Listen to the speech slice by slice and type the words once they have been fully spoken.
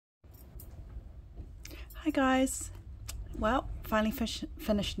Hi guys, well finally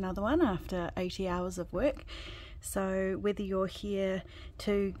finished another one after 80 hours of work. So whether you're here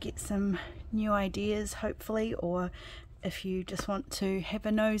to get some new ideas hopefully, or if you just want to have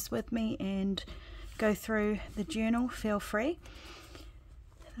a nose with me and go through the journal, feel free.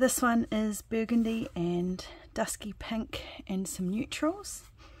 This one is burgundy and dusky pink and some neutrals.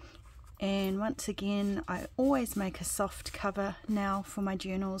 And once again, I always make a soft cover now for my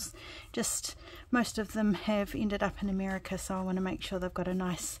journals. Just most of them have ended up in America, so I want to make sure they've got a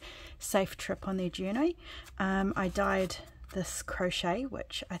nice safe trip on their journey. I dyed this crochet,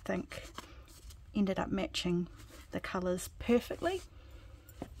 which I think ended up matching the colours perfectly.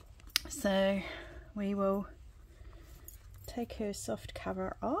 So we will take her soft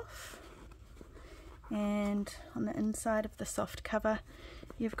cover off, and on the inside of the soft cover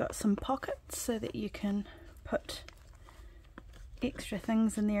you've got some pockets so that you can put extra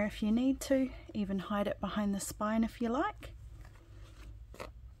things in there if you need to, even hide it behind the spine if you like.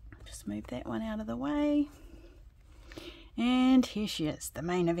 Just move that one out of the way. And here she is, the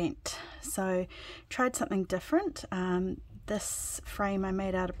main event. So tried something different. This frame I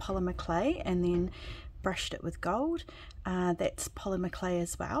made out of polymer clay and then brushed it with gold. That's polymer clay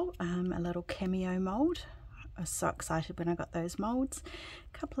as well, a little cameo mold. I was so excited when I got those molds.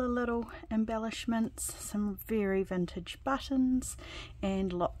 A couple of little embellishments, some very vintage buttons,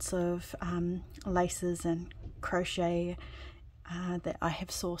 and lots of laces and crochet that I have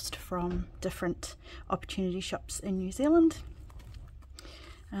sourced from different opportunity shops in New Zealand.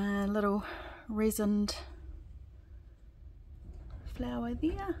 A little resined flower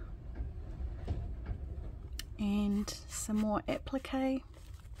there, and some more applique.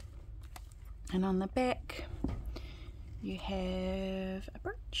 And on the back you have a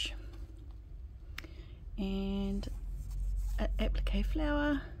brooch and an applique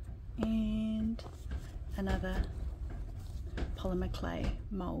flower and another polymer clay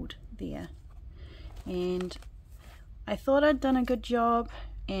mold there. And I thought I'd done a good job,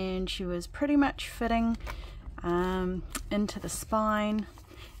 and she was pretty much fitting into the spine,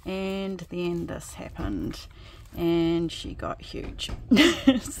 and then this happened and she got huge.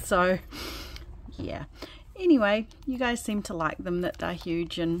 So yeah, anyway, you guys seem to like them, that they're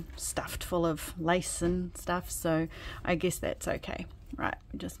huge and stuffed full of lace and stuff, so I guess that's okay. Right,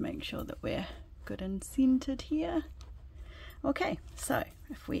 just make sure that we're good and centered here. Okay, so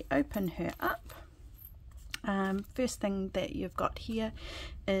if we open her up, first thing that you've got here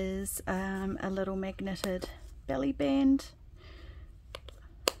is a little magneted belly band.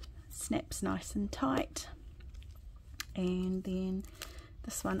 Snaps nice and tight, and then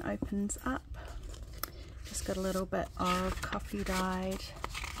this one opens up. Just got a little bit of coffee dyed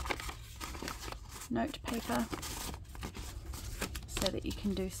note paper so that you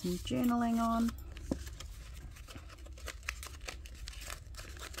can do some journaling on.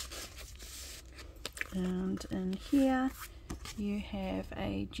 And in here you have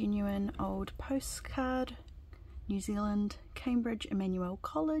a genuine old postcard, New Zealand, Cambridge Emmanuel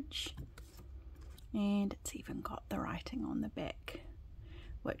College, and it's even got the writing on the back,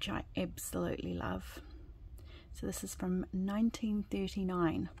 which I absolutely love. So this is from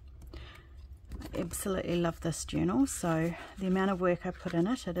 1939. I absolutely love this journal, so the amount of work I put in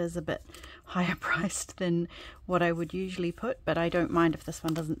it, it is a bit higher priced than what I would usually put, but I don't mind if this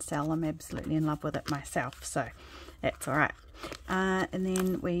one doesn't sell. I'm absolutely in love with it myself, so that's alright. And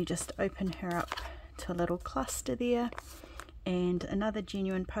then we just open her up to a little cluster there, and another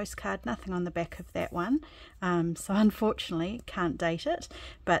genuine postcard. Nothing on the back of that one, so unfortunately can't date it,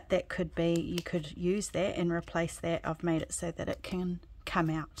 but that could be, you could use that and replace that. I've made it so that it can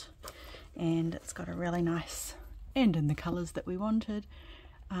come out, and it's got a really nice, and in the colours that we wanted,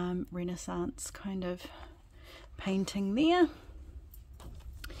 Renaissance kind of painting there.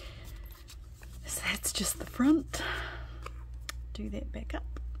 So that's just the front. Do that back up.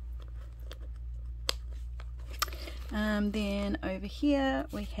 Then over here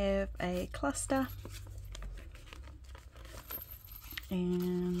we have a cluster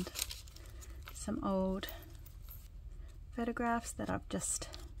and some old photographs that I've just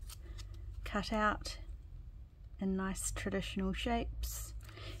cut out in nice traditional shapes,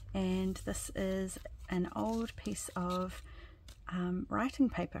 and this is an old piece of writing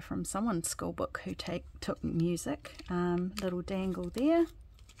paper from someone's school book who took music. Little dangle there.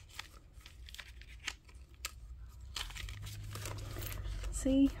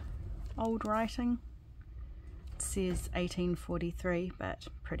 See, old writing. It says 1843, but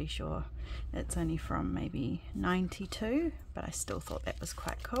pretty sure it's only from maybe 92, but I still thought that was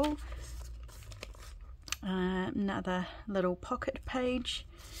quite cool. Another little pocket page,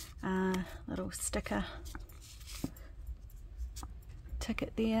 little sticker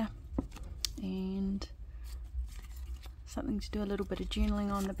ticket there, and something to do a little bit of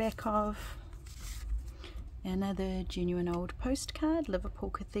journaling on the back of. Another genuine old postcard, Liverpool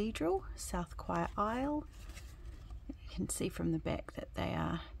Cathedral, South Choir Aisle. You can see from the back that they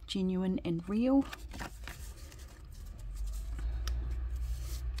are genuine and real.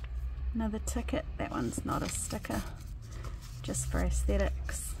 Another ticket, that one's not a sticker, just for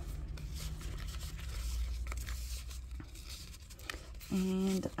aesthetics.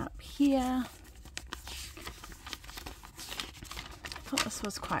 And up here, I thought this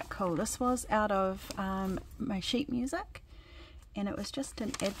was quite cool. This was out of my sheet music, and it was just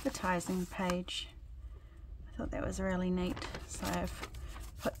an advertising page. I thought that was really neat, so I've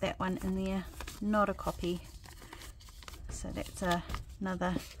put that one in there. Not a copy, so that's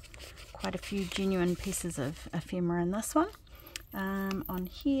another quite a few genuine pieces of ephemera in this one. On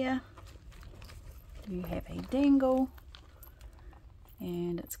here you have a dangle,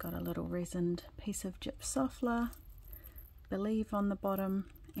 and it's got a little resined piece of gypsophla, Believe on the bottom,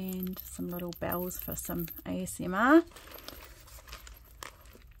 and some little bells for some ASMR.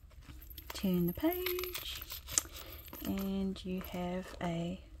 Turn the page, and you have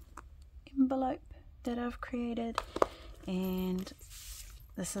a envelope that I've created, and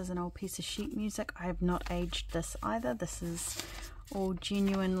this is an old piece of sheet music. I have not aged this either. This is all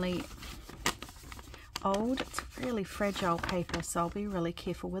genuinely old. It's really fragile paper, so I'll be really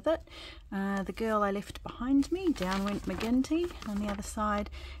careful with it. The girl I left behind me, down went McGinty. On the other side,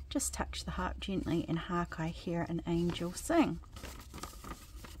 just touch the harp gently, and hark I hear an angel sing.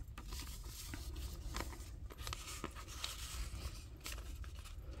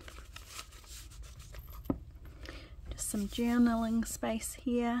 Just some journaling space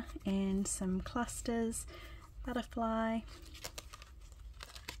here, and some clusters, butterfly,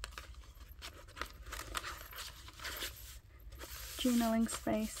 journaling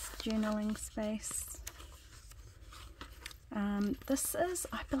space, journaling space. This is,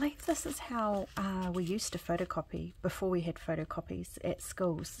 I believe this is how we used to photocopy before we had photocopies at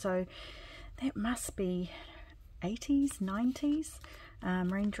schools, so that must be 80s, 90s.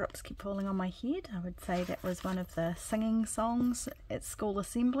 Raindrops Keep Falling on My Head. I would say that was one of the singing songs at school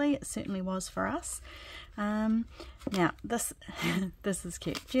assembly. It certainly was for us. Now this this is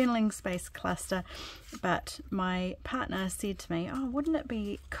cute, journaling space cluster, but my partner said to me, oh, wouldn't it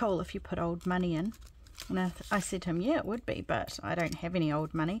be cool if you put old money in? And I said to him, yeah, it would be, but I don't have any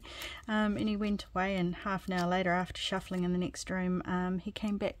old money. And he went away, and half an hour later, after shuffling in the next room, he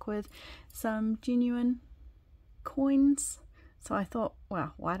came back with some genuine coins. So I thought,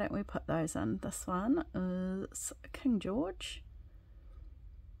 well, why don't we put those in? This one is King George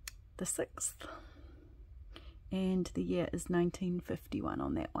the 6th, and the year is 1951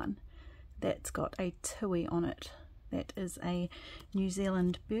 on that one. That's got a tui on it. That is a New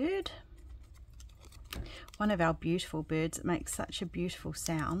Zealand bird. One of our beautiful birds. It makes such a beautiful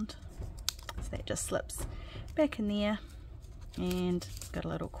sound. So that just slips back in there, and got a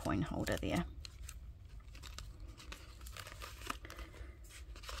little coin holder there.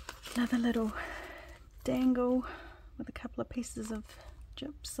 Another little dangle with a couple of pieces of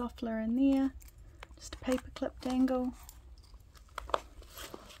gypsophla in there. Just a paperclip dangle.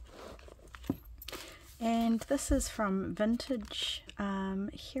 And this is from Vintage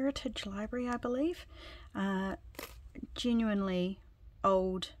Heritage Library, I believe. Genuinely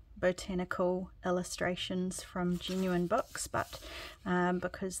old botanical illustrations from genuine books, but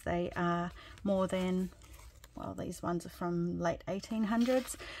because they are more than, well, these ones are from late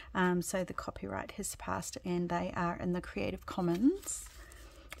 1800s, so the copyright has passed, and they are in the Creative Commons,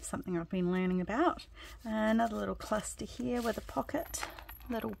 something I've been learning about. Another little cluster here with a pocket,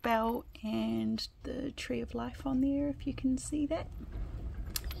 little bell, and the Tree of Life on there, if you can see that.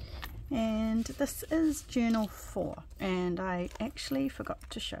 And this is Journal 4, and I actually forgot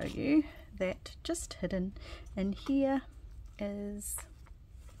to show you that just hidden in here is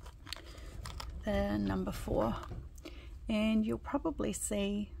the number 4, and you'll probably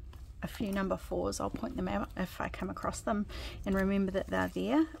see a few number 4s. I'll point them out if I come across them and remember that they're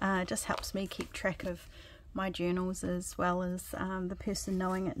there. It just helps me keep track of my journals, as well as the person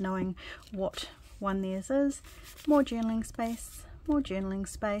knowing what one theirs is. More journaling space, more journaling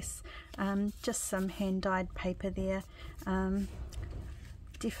space, just some hand-dyed paper there.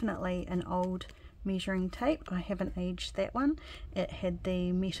 Definitely an old measuring tape. I haven't aged that one. It had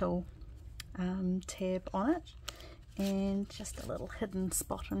the metal tab on it, and just a little hidden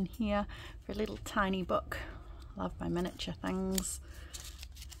spot in here for a little tiny book. Love my miniature things.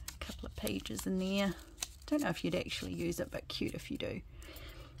 A couple of pages in there. Don't know if you'd actually use it, but cute if you do.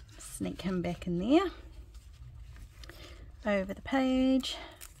 Sneak him back in there. Over the page,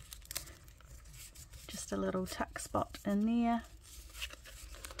 just a little tuck spot in there,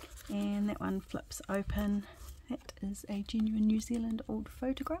 and that one flips open. That is a genuine New Zealand old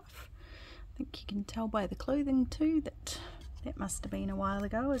photograph. I think you can tell by the clothing too that that must have been a while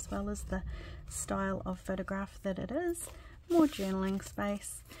ago, as well as the style of photograph that it is. More journaling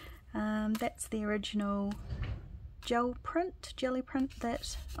space. That's the original jelly print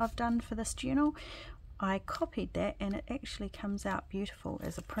that I've done for this journal. I copied that and it actually comes out beautiful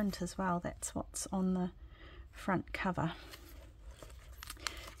as a print as well. That's what's on the front cover.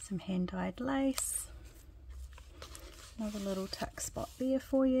 Some hand-dyed lace. Another little tuck spot there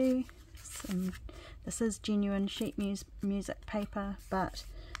for you. This is genuine sheet music paper, but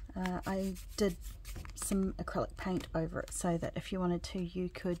I did some acrylic paint over it so that if you wanted to, you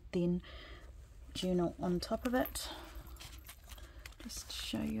could then journal on top of it. Just to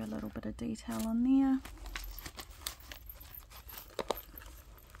show you a little bit of detail on there.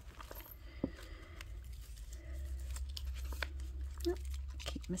 Oh,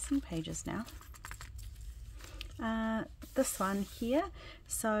 keep missing pages now. This one here,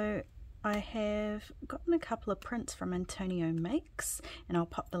 so I have gotten a couple of prints from Antonio Makes, and I'll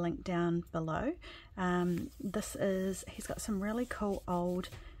pop the link down below. He's got some really cool old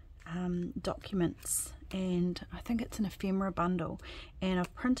documents, and I think it's an ephemera bundle, and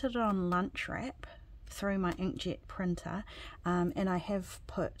I've printed it on lunch wrap through my inkjet printer, and I have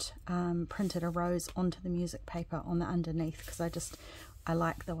printed a rose onto the music paper on the underneath because I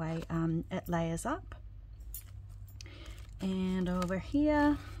like the way it layers up. And over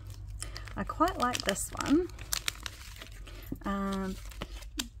here, I quite like this one.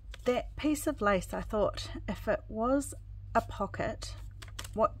 That piece of lace, I thought if it was a pocket,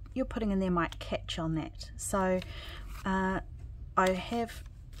 what you're putting in there might catch on that. So I have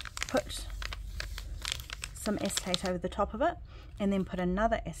put some acetate over the top of it and then put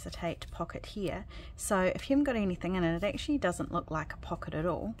another acetate pocket here. So if you haven't got anything in it, it actually doesn't look like a pocket at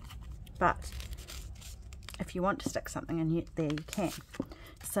all. But if you want to stick something in there, you can.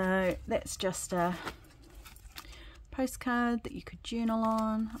 So that's just a postcard that you could journal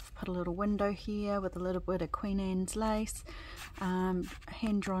on. I've put a little window here with a little bit of Queen Anne's lace,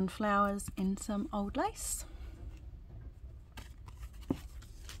 hand-drawn flowers and some old lace.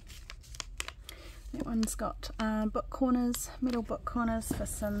 That one's got book corners, metal book corners for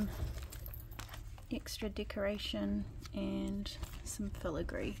some extra decoration and some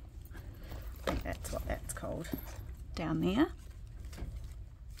filigree. I think that's what that's called down there.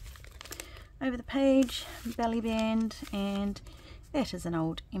 Over the page, belly band, and that is an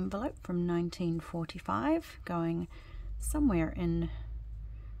old envelope from 1945 going somewhere in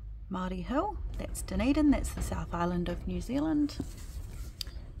Māori Hill. That's Dunedin, that's the South Island of New Zealand.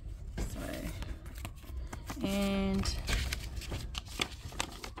 And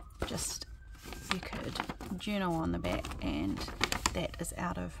just you could journal on the back, and that is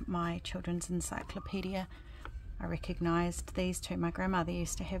out of my children's encyclopedia. I recognised these two. My grandmother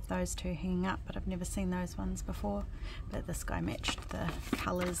used to have those two hanging up, but I've never seen those ones before. But this guy matched the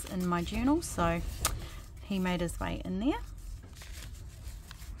colours in my journal, so he made his way in there.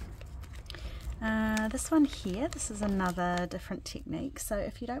 This one here, this is another different technique. So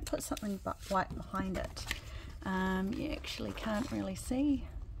if you don't put something white behind it, you actually can't really see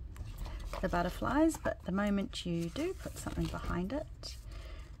the butterflies, but the moment you do put something behind it,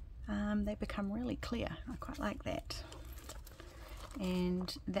 they become really clear. I quite like that.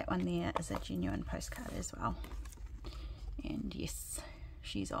 And that one there is a genuine postcard as well. And yes,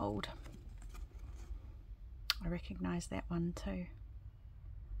 she's old. I recognise that one too.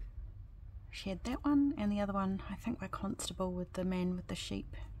 She had that one, and the other one I think by Constable with the man with the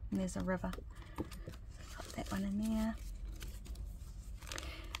sheep, and there's a river. Put that one in there.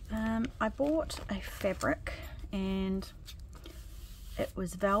 I bought a fabric, and it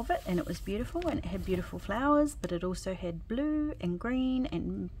was velvet, and it was beautiful, and it had beautiful flowers, but it also had blue and green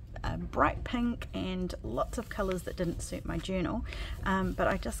and bright pink and lots of colours that didn't suit my journal, but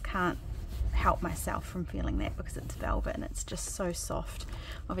I just can't help myself from feeling that because it's velvet and it's just so soft.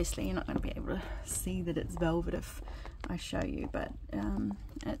 Obviously you're not going to be able to see that it's velvet if I show you, but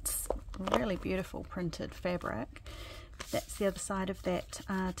it's really beautiful printed fabric. That's the other side of that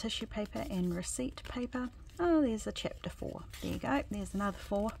tissue paper and receipt paper. Oh, there's a chapter 4. There you go, there's another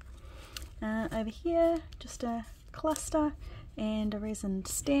 4. Over here, just a cluster and a resin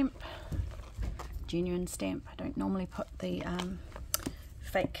stamp, genuine stamp. I don't normally put the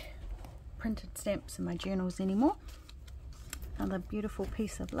fake printed stamps in my journals anymore. Another beautiful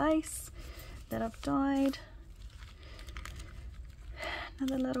piece of lace. that I've dyed.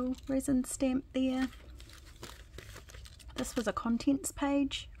 Another little resin stamp there. This was a contents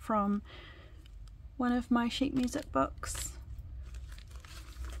page from one of my sheet music books.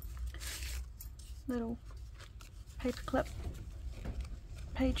 Little paperclip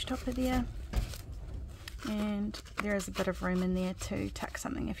page topper there. And there is a bit of room in there to tuck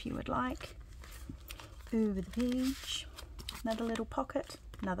something if you would like. Over the page, another little pocket,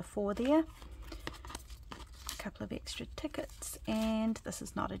 another 4 there. A couple of extra tickets, and this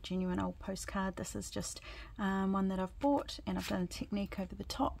is not a genuine old postcard. This is just one that I've bought, and I've done a technique over the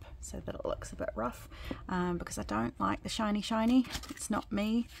top so that it looks a bit rough because I don't like the shiny. It's not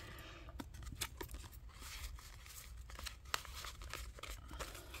me.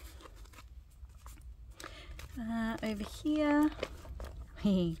 Over here,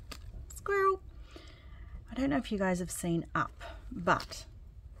 squirrel. I don't know if you guys have seen Up, but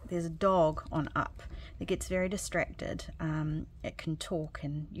there's a dog on Up that gets very distracted. It can talk,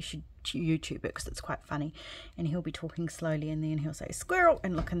 and you should YouTube it because it's quite funny. And he'll be talking slowly, and then he'll say squirrel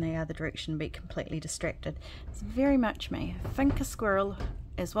and look in the other direction and be completely distracted. It's very much me. I think a squirrel,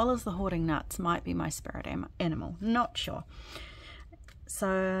 as well as the hoarding nuts, might be my spirit animal. Not sure.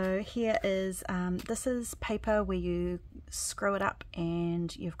 So here is, this is paper where you screw it up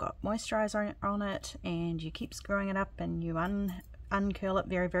and you've got moisturizer on it, and you keep screwing it up and you uncurl it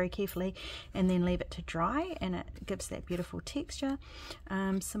very carefully and then leave it to dry, and it gives that beautiful texture.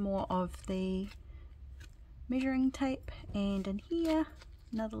 Some more of the measuring tape, and in here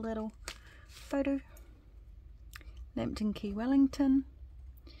another little photo. Lambton Key Wellington.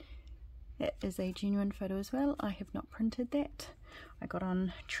 It is a genuine photo as well. I have not printed that. I got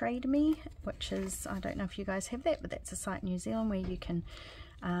on Trade Me, which is, I don't know if you guys have that, but that's a site in New Zealand where you can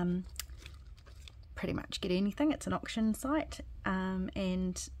pretty much get anything. It's an auction site,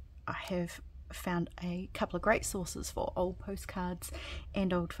 and I have found a couple of great sources for old postcards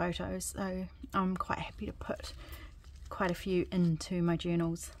and old photos, so I'm quite happy to put quite a few into my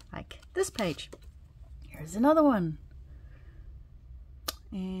journals, like this page. Here's another one.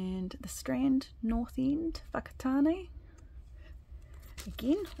 And the Strand, North End, Whakatane.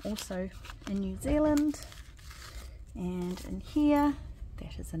 Again, also in New Zealand. And in here,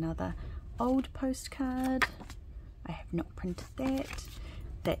 that is another old postcard. I have not printed that.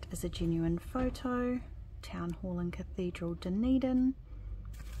 That is a genuine photo. Town Hall and Cathedral, Dunedin.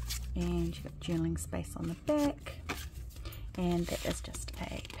 And you've got journaling space on the back. And that is just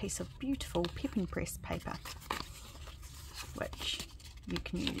a piece of beautiful Pep & Press paper, which you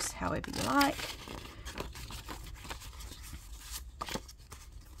can use however you like.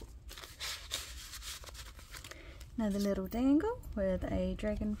 Another little dangle with a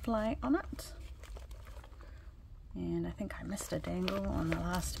dragonfly on it. And I think I missed a dangle on the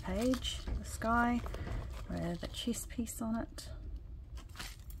last page. The sky with a chess piece on it.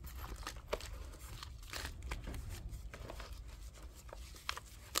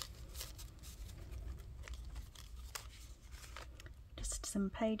 Some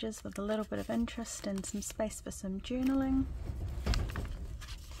pages with a little bit of interest and some space for some journaling.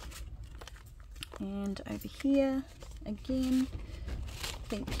 And over here again,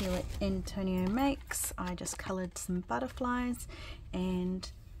 thank you Antonio Makes. I just coloured some butterflies,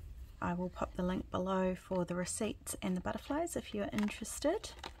 and I will pop the link below for the receipts and the butterflies if you're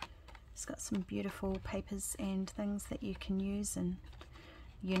interested. It's got some beautiful papers and things that you can use, and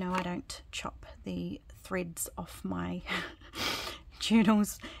you know I don't chop the threads off my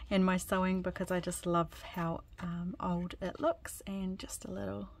journals and my sewing because I just love how old it looks. And just a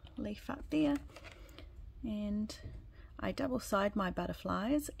little leaf up there, and I double side my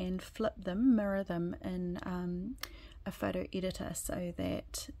butterflies and flip them, mirror them in a photo editor so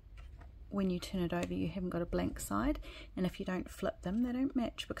that when you turn it over you haven't got a blank side, and if you don't flip them they don't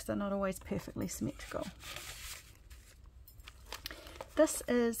match because they're not always perfectly symmetrical. This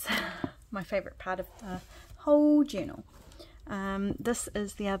is my favourite part of the whole journal. This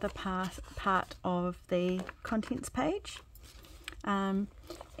is the other part of the contents page, and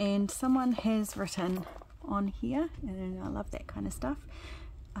someone has written on here, and I love that kind of stuff,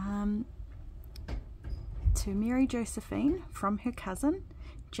 to Mary Josephine from her cousin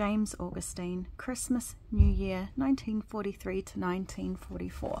James Augustine, Christmas, New Year 1943 to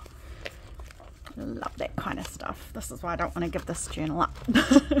 1944. Love that kind of stuff. This is why I don't want to give this journal up.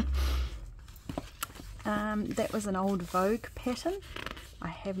 That was an old Vogue pattern. I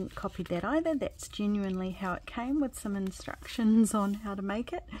haven't copied that either. That's genuinely how it came, with some instructions on how to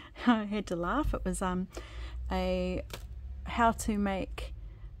make it. I had to laugh. It was a how to make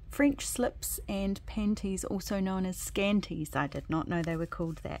French slips and panties, also known as scanties. I did not know they were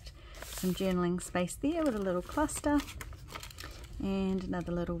called that. some journaling space there with a little cluster, and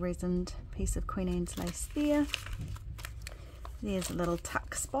another little resined piece of Queen Anne's lace there. There's a little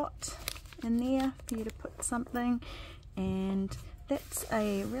tuck spot in there for you to put something, and that's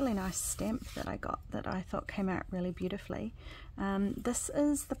a really nice stamp that I got that I thought came out really beautifully. This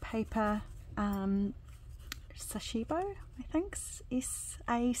is the paper Saccibo, I think,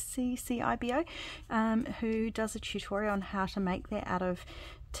 Saccibo, who does a tutorial on how to make that out of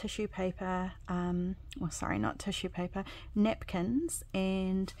tissue paper, well sorry, not tissue paper, napkins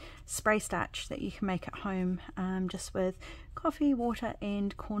and spray starch that you can make at home, just with coffee, water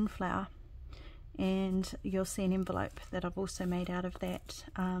and corn flour. And you'll see an envelope that I've also made out of that,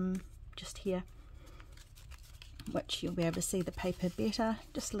 just here, which you'll be able to see the paper better.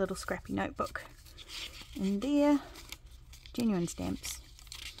 Just a little scrappy notebook in there, genuine stamps,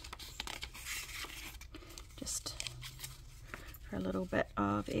 just for a little bit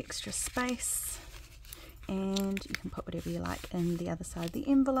of extra space. And you can put whatever you like in the other side of the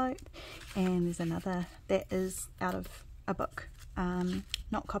envelope. And there's another that is out of a book,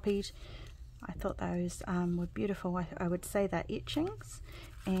 not copied. I thought those were beautiful. I would say they're etchings,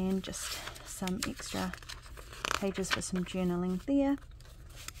 and just some extra pages for some journaling there.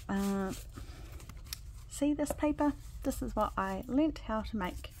 See this paper? This is what I learnt how to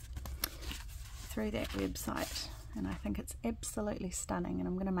make through that website, and I think it's absolutely stunning, and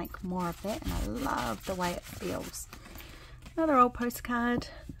I'm going to make more of that, and I love the way it feels. Another old postcard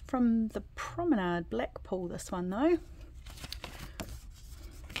from the Promenade, Blackpool, this one though.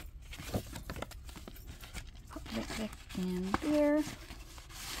 Pop that back in there.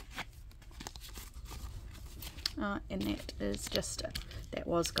 And that is just, that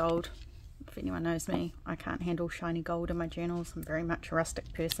was gold. If anyone knows me, I can't handle shiny gold in my journals. I'm very much a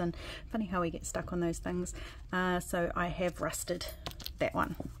rustic person. Funny how we get stuck on those things. So I have rusted that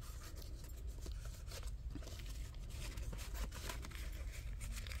one.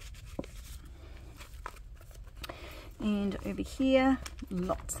 And over here,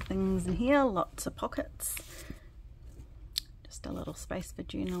 lots of things in here, lots of pockets. Just a little space for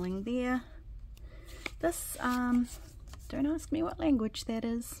journaling there. This, don't ask me what language that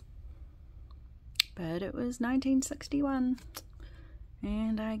is, but it was 1961,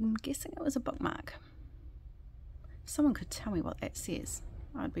 and I'm guessing it was a bookmark. If someone could tell me what that says,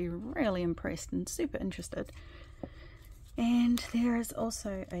 I'd be really impressed and super interested. And there is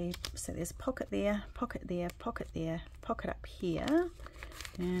also a, so there's a pocket there, pocket there, pocket there, pocket up here,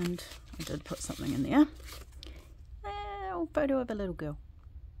 and I did put something in there. A photo of a little girl.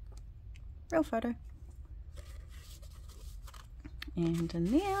 Real photo. And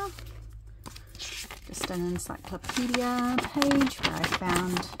in there, just an encyclopedia page where I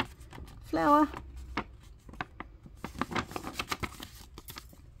found flour.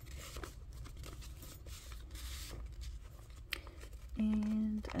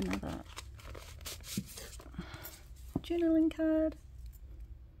 And another journaling card.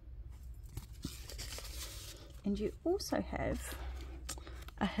 And you also have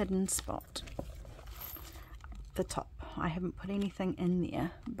a hidden spot. The top, I haven't put anything in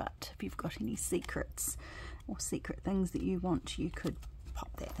there, but if you've got any secrets or secret things that you want, you could pop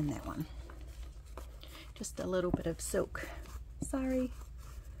that in that one. Just a little bit of silk sari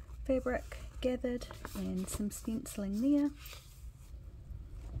fabric gathered and some stenciling there.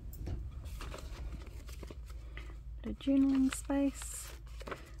 Bit of journaling space.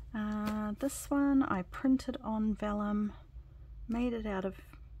 This one I printed on vellum, made it out of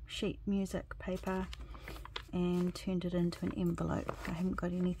sheet music paper and turned it into an envelope. I haven't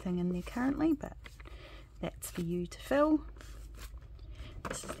got anything in there currently, but that's for you to fill.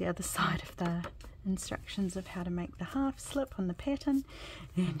 This is the other side of the instructions of how to make the half slip on the pattern,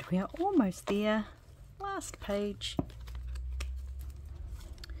 and we are almost there. Last page.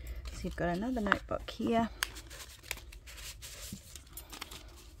 So you've got another notebook here,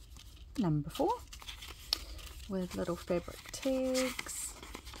 number 4, with little fabric tags.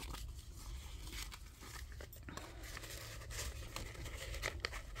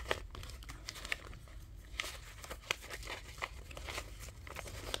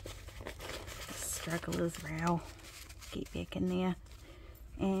 Struggle is real. Get back in there.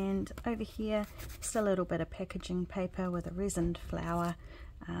 And over here, just a little bit of packaging paper with a resined flower,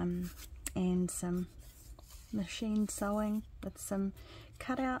 and some machine sewing with some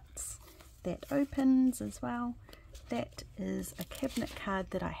cutouts that opens as well. That is a cabinet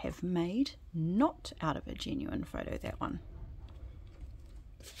card that I have made, not out of a genuine photo, that one.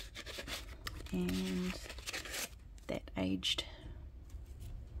 And that aged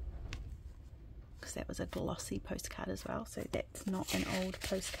because that was a glossy postcard as well, so that's not an old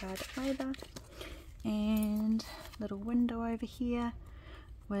postcard either. And little window over here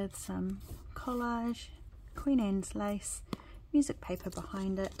with some collage, Queen Anne's lace, music paper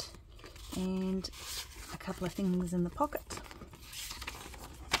behind it, and a couple of things in the pocket.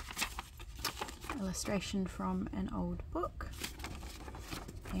 Illustration from an old book,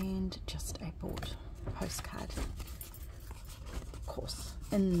 and just a bought postcard, of course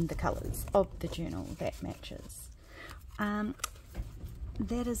in the colours of the journal that matches.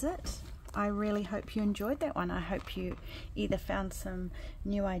 That is it. I really hope you enjoyed that one. I hope you either found some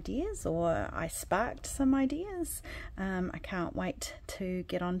new ideas or I sparked some ideas. I can't wait to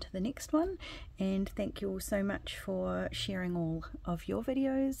get on to the next one, and thank you all so much for sharing all of your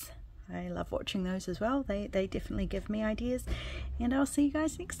videos. I love watching those as well. They definitely give me ideas, and I'll see you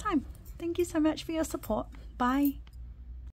guys next time. Thank you so much for your support. Bye.